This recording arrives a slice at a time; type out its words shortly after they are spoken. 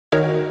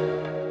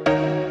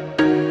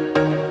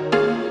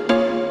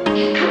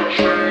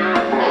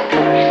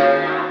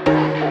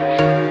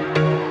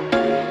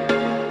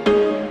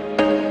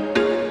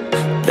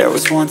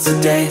was once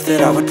a day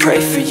that I would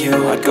pray for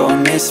you. I'd go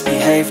and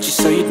misbehave just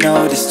so you'd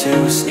notice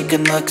too.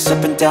 Sneaking looks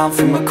up and down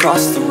from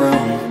across the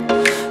room.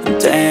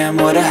 And damn,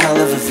 what a hell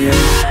of a view.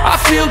 I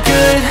feel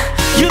good,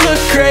 you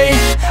look great,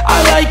 I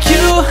like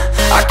you,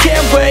 I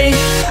can't wait.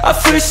 A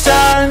first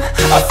time,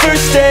 a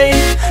first date,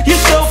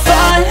 you're so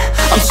fine,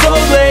 I'm so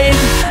late.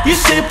 You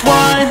sip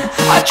wine,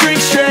 I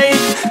drink straight,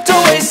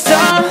 don't waste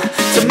time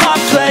to my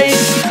place.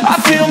 I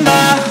feel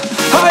my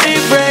heart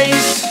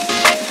erase,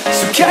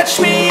 so catch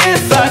me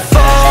if I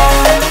fall.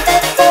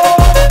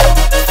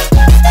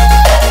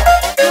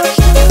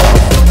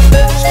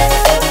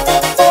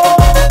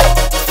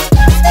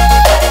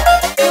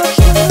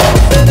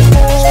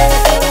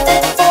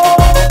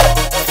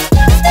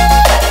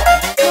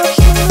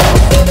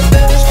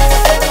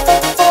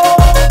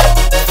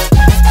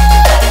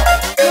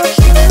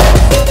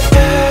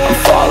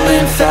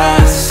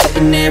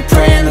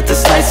 Praying that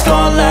this night's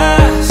gonna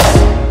last.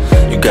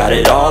 You got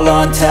it all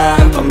on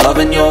tap, I'm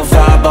loving your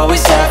vibe,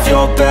 always have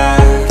your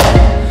back.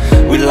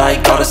 We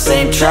like all the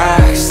same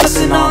tracks,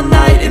 listen all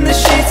night in the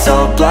sheets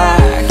all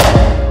black.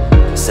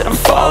 Said I'm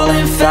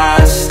falling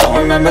fast, don't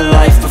remember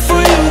life before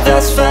you,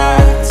 that's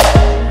fact.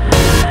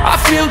 I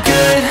feel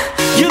good,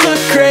 you look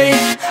great,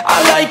 I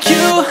like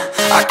you,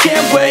 I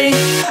can't wait.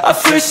 A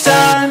first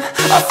time,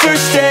 a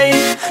first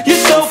date,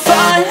 you're so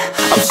fine,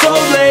 I'm so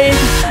late.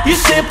 You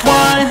sip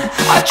wine,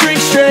 I drink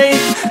straight,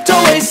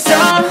 don't waste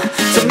time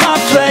to my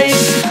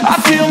place. I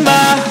feel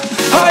my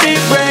heart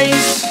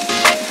erase,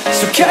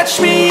 so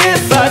catch me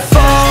if I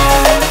fall.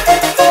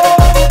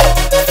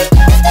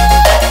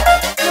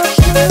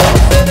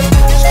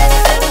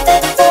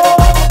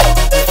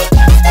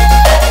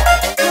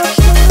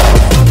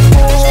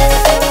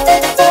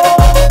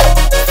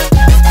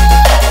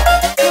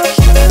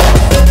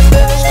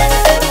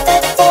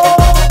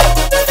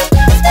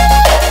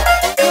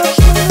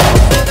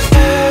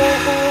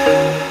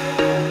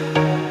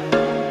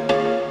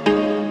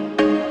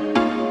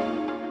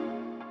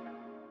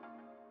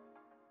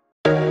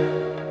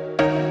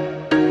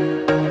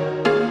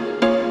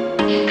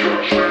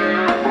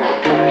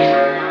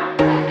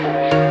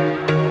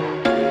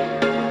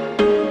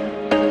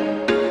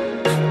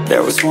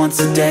 There was once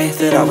a day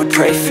that I would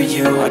pray for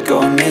you. I'd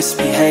go and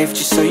misbehave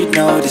just so you'd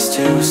notice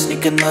too.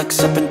 Sneaking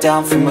looks up and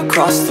down from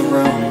across the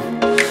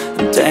room.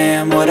 And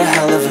damn, what a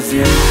hell of a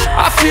view.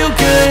 I feel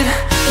good,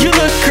 you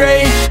look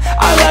great,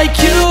 I like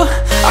you,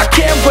 I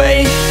can't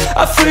wait.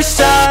 A first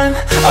time,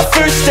 a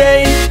first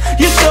date,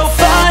 you're so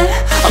fine,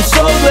 I'm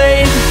so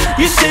late.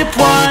 You sip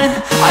wine,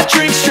 I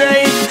drink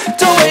straight,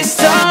 don't waste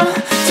time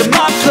to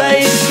my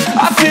place.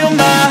 I feel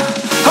my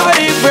heart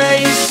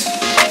erase,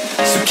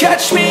 so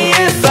catch me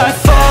if I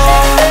fall.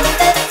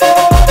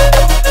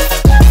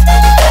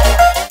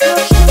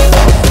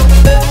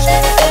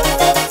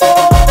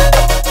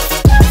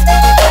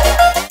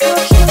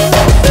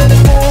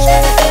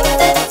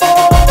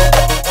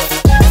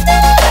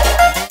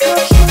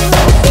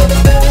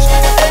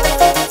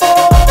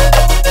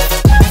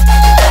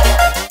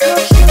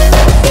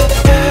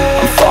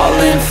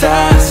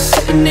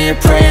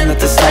 Praying that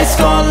this night's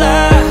gonna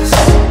last.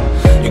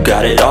 You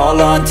got it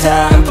all on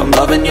tap, I'm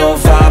loving your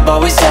vibe,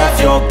 always have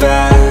your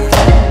back.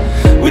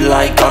 We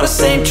like all the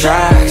same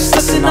tracks,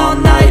 listen all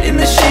night in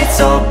the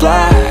sheets all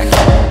black.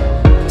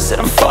 Said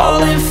I'm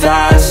falling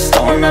fast,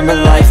 don't remember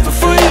life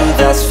before you,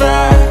 that's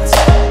fact.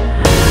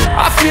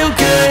 I feel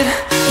good,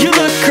 you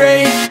look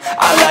great,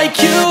 I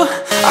like you,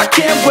 I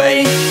can't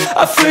wait.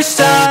 A first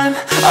time,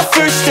 a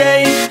first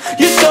date,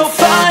 you're so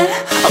fine,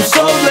 I'm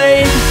so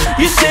late.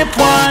 You sip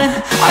wine,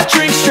 I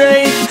drink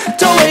straight,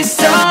 don't waste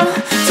time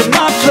to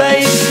my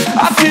place.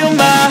 I feel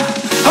my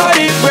heart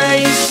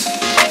erase,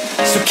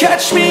 so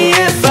catch me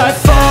if I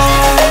fall.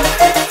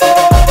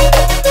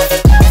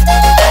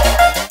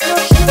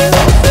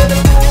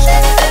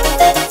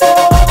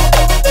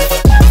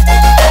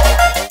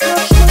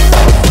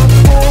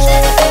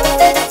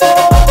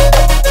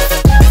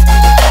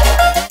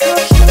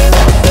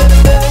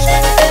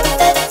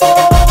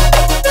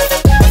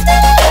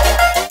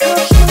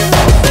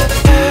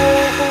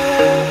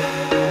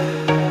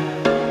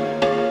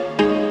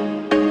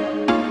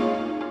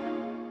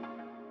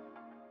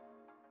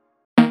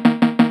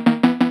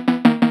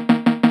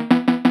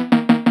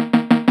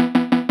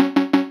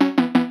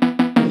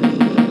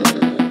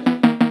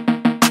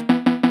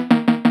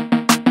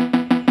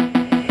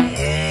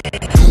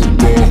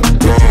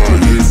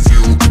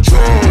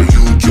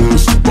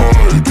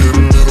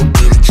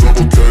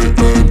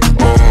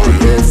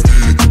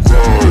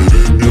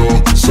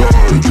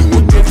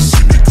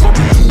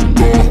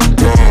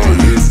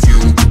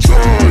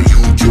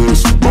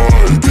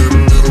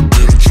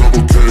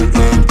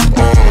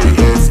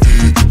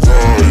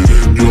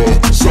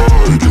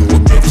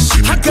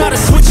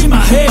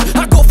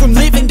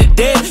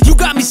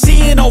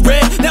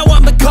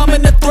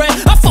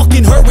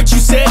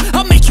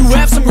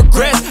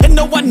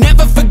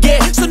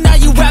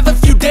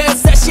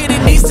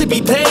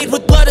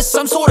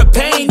 Some sort of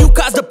pain, you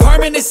caused a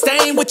permanent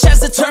stain which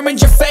has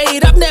determined your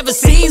fate. I've never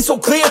seen so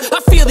clear, I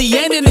feel the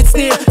end and it's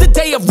near. The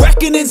day of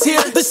reckoning's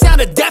here, the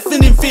sound of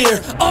deafening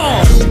fear. You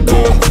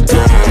gon'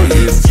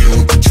 die if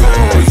you try,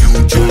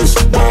 you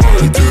just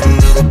might get a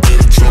little bit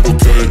of trouble,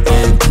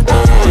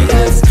 K-N-I-F-E,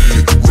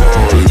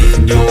 right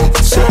in your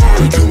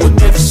side, you will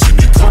never see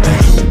me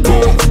coming. You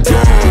gon'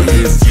 die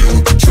if you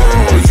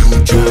try, you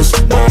just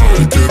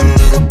might get a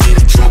little bit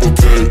of trouble,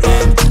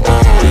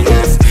 K-N-I-F-E,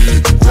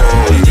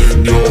 right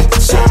in your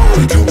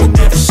side, you will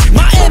never see me.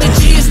 My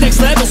energy is next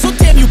level, so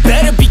damn you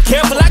better be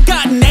careful. I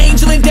got an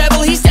angel and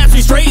devil, he stabs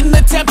me straight in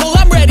the temple.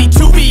 I'm ready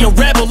to be a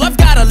rebel, I've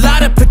got a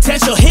lot of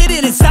potential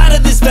hidden inside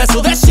of this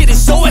vessel. That shit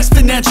is so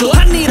exponential.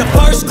 I need a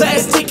first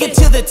class ticket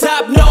to the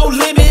top, no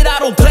limit. I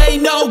don't play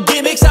no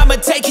gimmicks, I'ma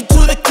take you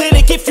to the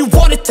clinic. If you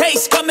want a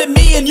taste, come at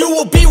me and you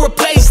will be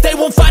replaced. They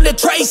won't find a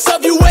trace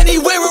of you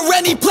anywhere or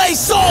any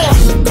place. You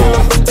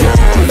gon'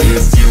 die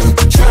if you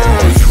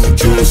try, you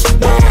just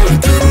might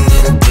get a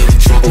little bit of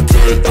trouble,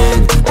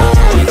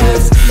 K-N-I-F-E,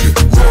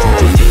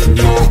 right in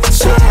your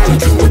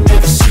side, you will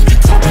never see me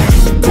coming.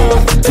 You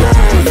gon'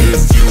 die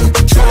if you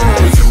try,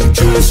 you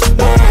just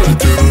might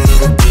get a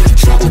little bit of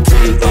trouble,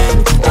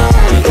 K-N-I-F-E,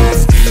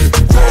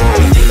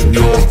 right in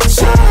your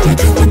side,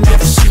 you will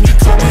never see me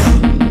coming.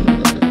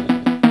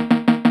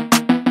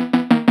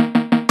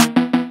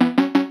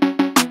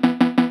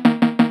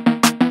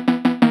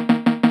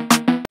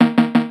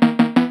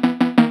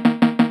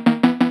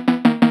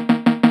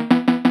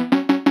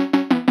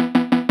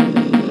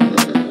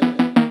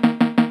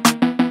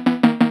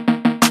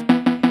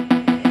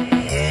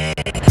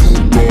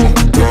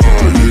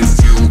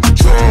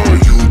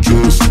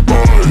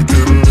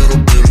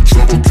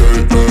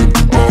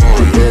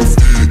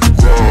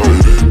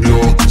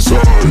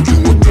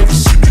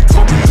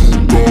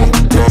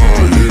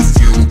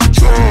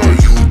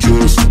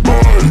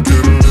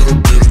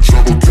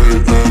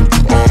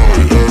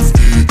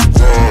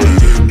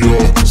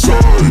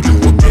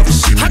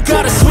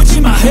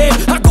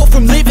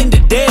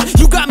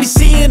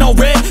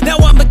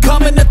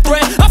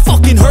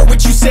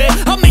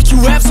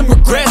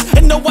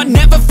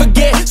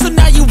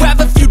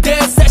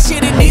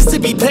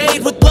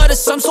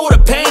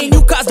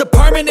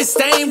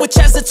 Stain which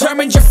has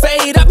determined your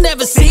fate. I've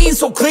never seen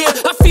so clear,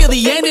 I feel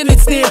the end and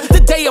it's near.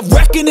 The day of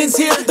reckoning's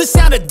here, the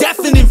sound of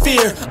deafening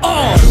fear. You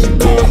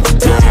gon'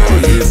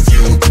 die if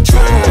you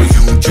try,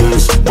 you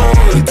just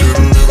might get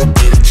a little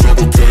bit of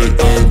trouble,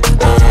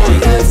 K-N-I-F-E,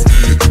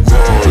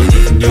 right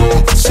in your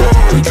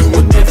side, you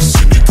will never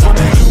see me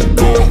coming. You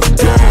gon'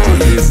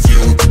 die if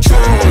you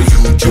try, you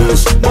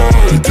just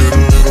might get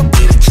a little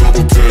bit of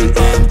trouble,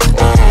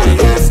 K-N-I-F-E,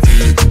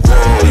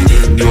 right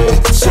in your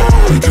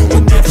side, you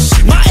will never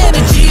see me. My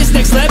energy is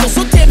next level,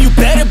 so damn you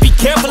better be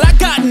careful. I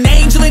got an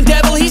angel and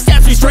devil, he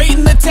stabs me straight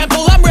in the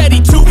temple. I'm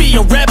ready to be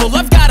a rebel,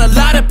 I've got a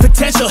lot of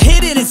potential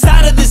hidden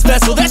inside of this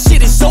vessel. That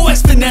shit is so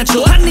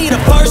exponential. I need a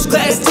first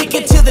class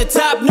ticket to the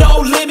top, no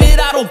limit.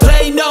 I don't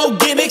play no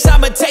gimmicks,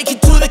 I'ma take you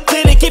to the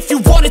clinic. If you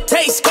want a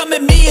taste, come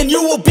at me and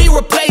you will be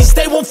replaced.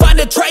 They won't find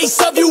a trace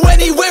of you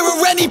anywhere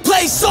or any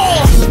place. You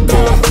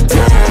gon'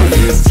 die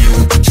if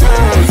you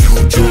try,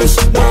 you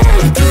just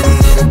might get a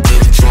little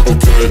bit of trouble,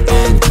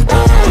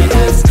 K-N-I-F-E,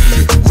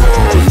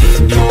 right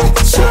in your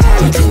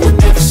side, you will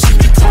never see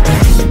me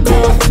coming. You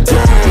gon'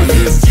 die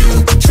if you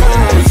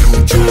try, you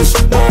just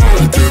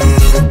might get a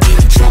little bit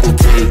of trouble,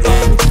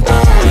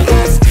 K-N-I-F-E,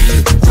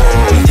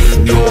 right in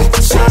your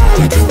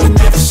side, you will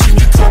never see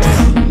me coming.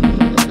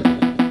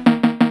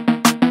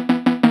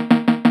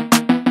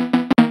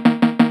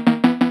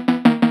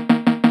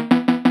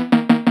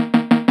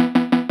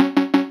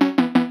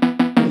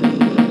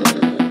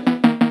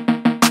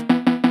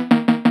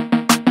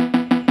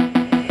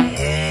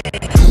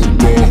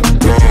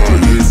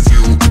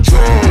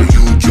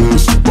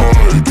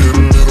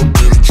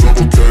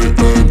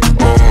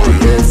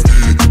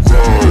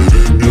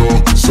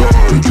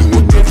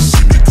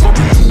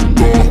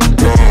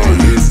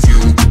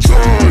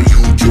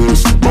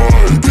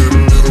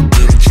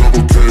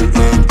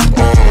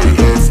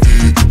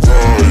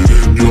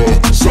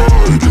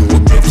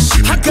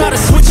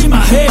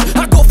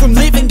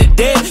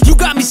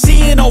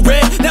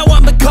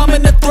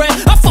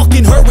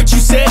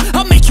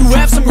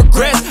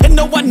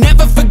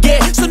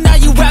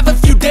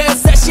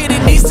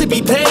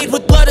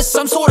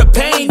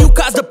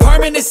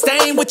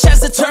 Stain which has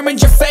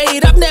determined your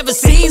fate. I've never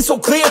seen so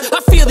clear, I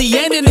feel the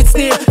end and it's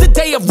near. The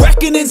day of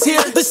reckoning's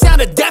here, the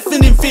sound of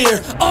deafening fear.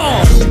 You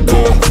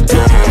gon'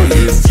 die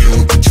if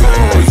you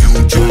try,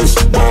 you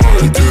just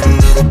might get a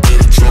little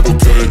bit of trouble,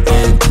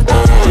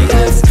 K-N-I-F-E,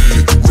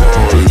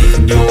 right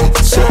in your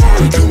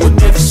side, you will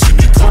never see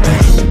me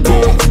coming. You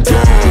gon'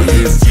 die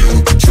if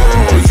you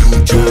try, you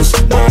just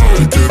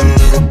might get a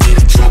little bit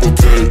of trouble,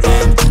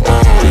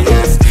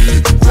 K-N-I-F-E,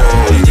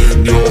 right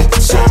in your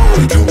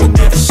side, you will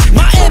never see me.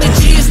 My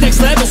energy is next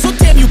level, so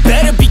damn you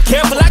better be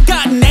careful. I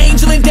got an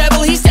angel and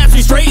devil, he stabs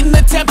me straight in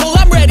the temple.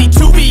 I'm ready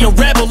to be a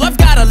rebel, I've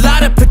got a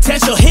lot of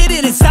potential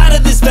hidden inside of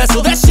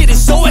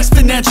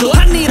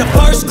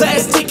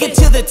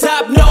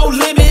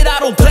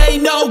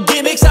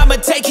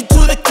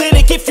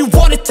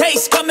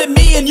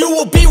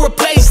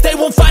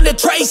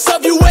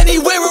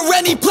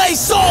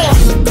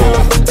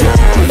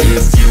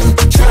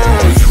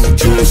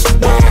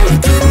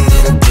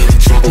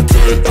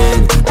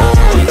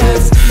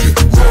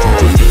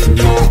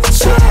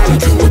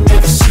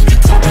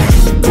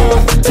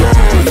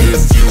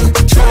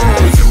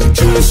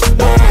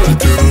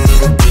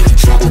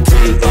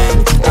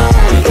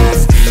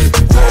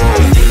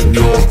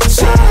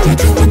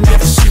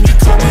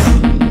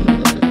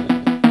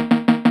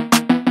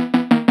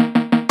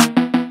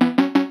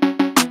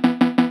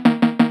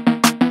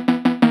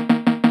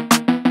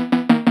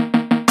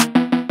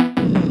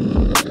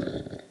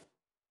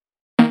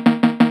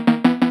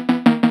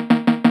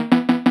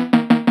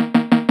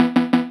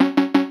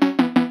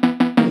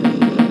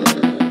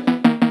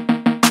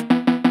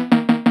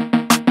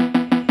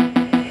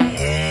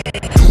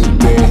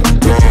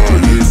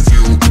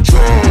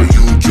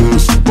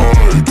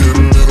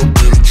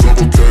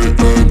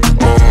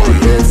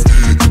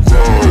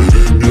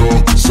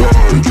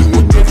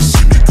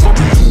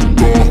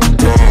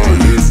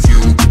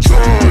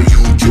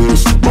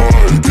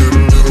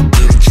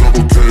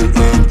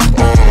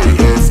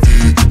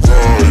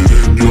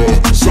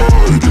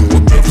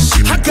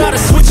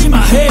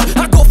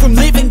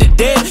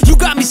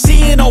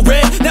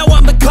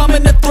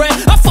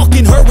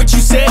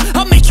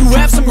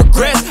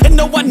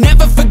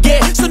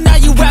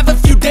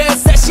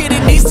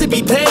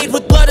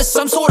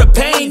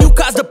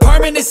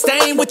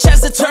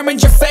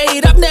determined your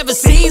fate I've never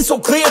seen so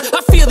clear.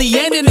 I feel the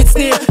end and it's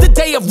near. The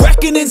day of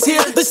reckoning's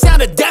here. The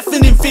sound of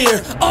deafening fear.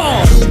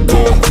 You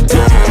gon'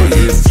 die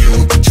if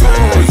you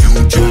try.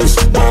 You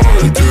just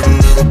might get a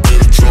little bit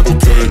of trouble.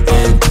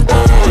 K-N-I-F-E,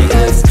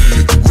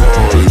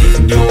 right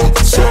in your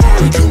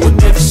side. You will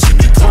never see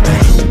me coming.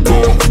 You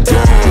gon'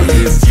 die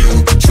if you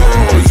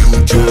try.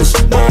 You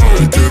just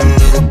might get a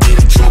little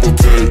bit of trouble.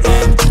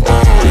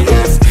 K-N-I-F-E,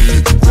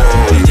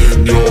 right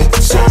in your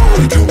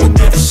side. You will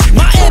never see me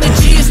My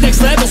energy is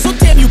next level, so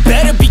damn you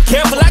better be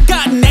careful. I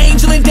got an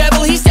angel and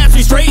devil, he stabs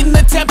me straight in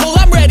the temple.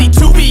 I'm ready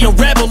to be a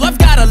rebel, I've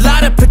got a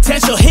lot of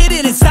potential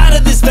hidden inside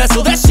of this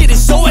vessel. That shit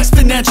is so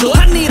exponential.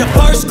 I need a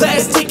first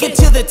class ticket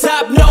to the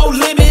top, no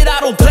limit. I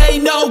don't play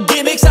no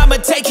gimmicks, I'ma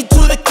take you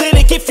to the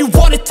clinic. If you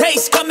want a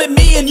taste, come at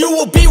me and you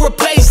will be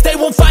replaced. They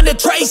won't find a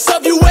trace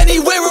of you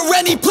anywhere or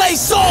any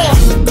place. You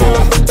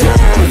gon'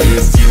 die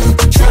if you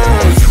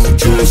try. You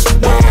just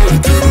might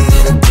get a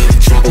little bit of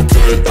trouble.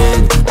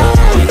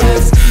 K-N-I-F-E,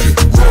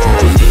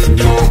 right in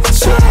your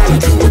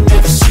side. You will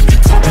never see me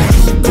coming.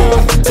 You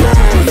gon'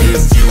 die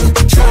if you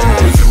try.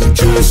 You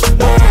just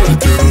might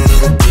get a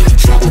little bit of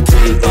trouble.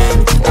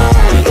 K-N-I-F-E,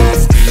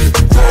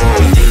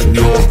 right in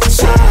your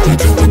side.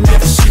 You will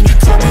never see me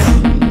coming.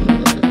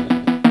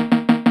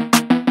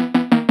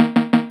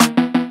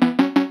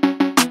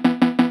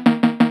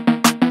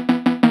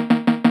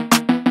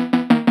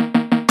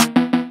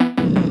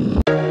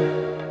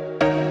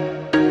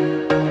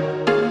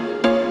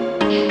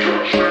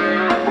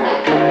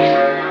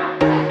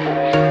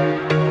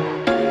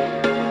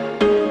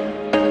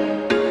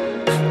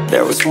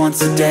 There was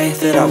once a day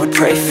that I would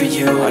pray for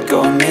you. I'd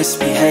go and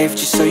misbehave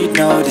just so you'd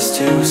notice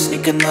too.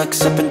 Sneaking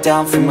looks up and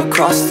down from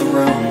across the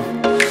room.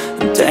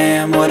 And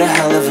damn, what a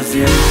hell of a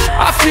view.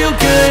 I feel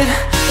good,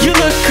 you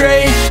look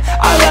great,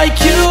 I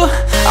like you,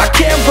 I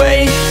can't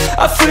wait.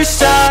 A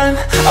first time,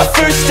 a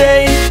first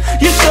date.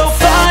 You're so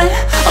fine,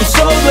 I'm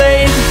so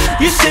late.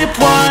 You sip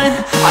wine,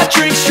 I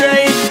drink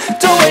straight.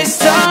 Don't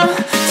waste time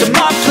to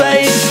my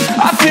place.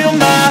 I feel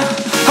my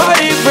heart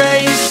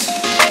erase.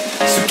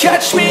 So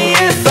catch me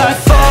if I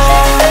fall.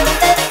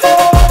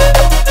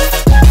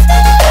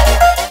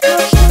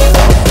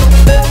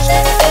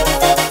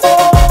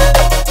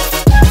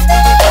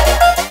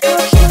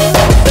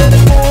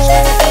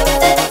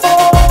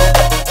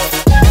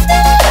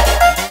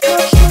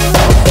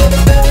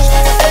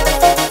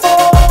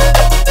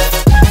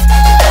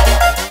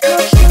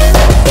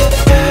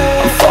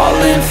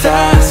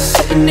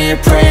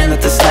 Praying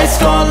that this night's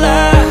gonna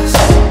last.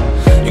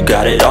 You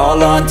got it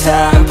all on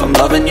tap, I'm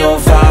loving your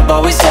vibe,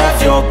 always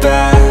have your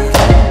back.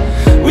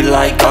 We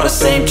like all the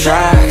same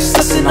tracks,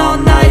 listen all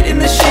night in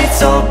the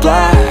sheets all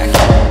black.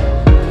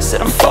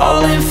 Said I'm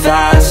falling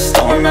fast,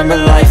 don't remember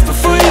life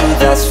before you,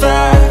 that's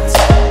fact.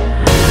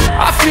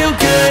 I feel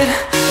good,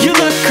 you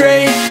look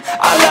great,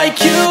 I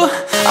like you,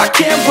 I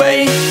can't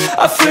wait.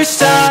 A first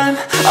time,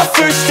 a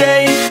first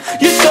date.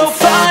 You're so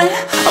fine,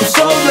 I'm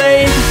so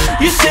late.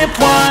 You sip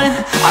wine,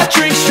 I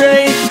drink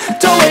straight.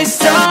 Don't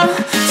waste time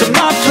to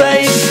my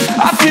place.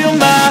 I feel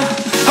my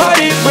heart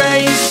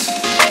erase.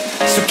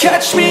 So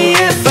catch me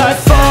if I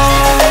fall.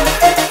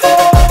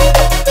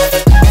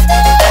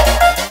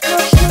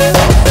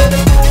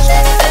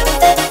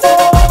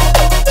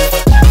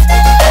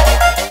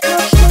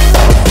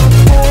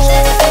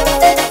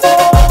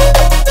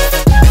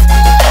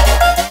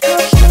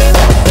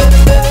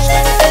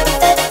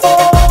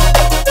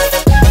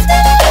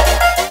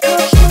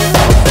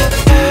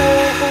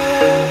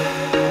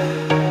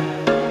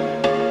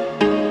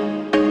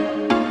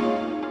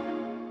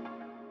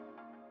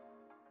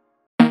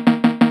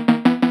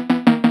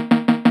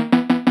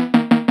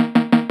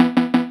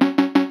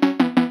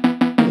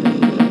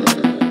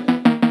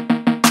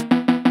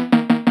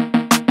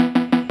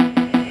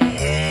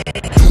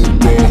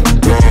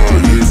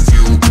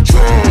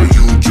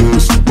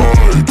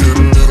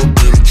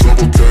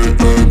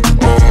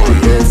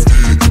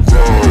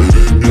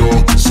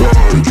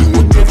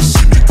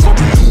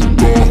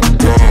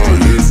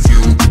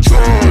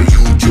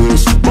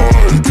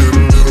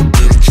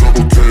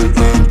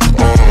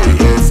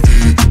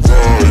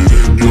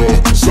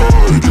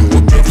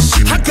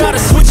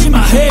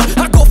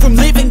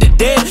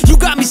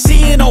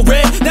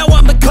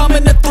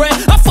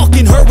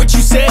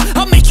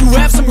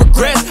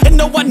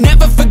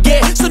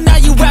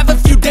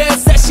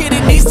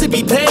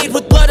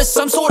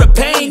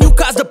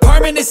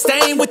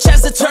 Stain, which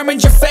has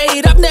determined your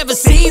fate. I've never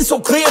seen so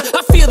clear.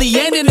 I feel the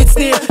end and it's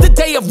near. The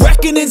day of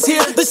reckoning's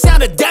here. The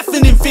sound of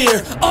deafening fear.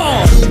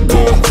 You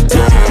gon'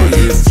 die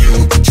if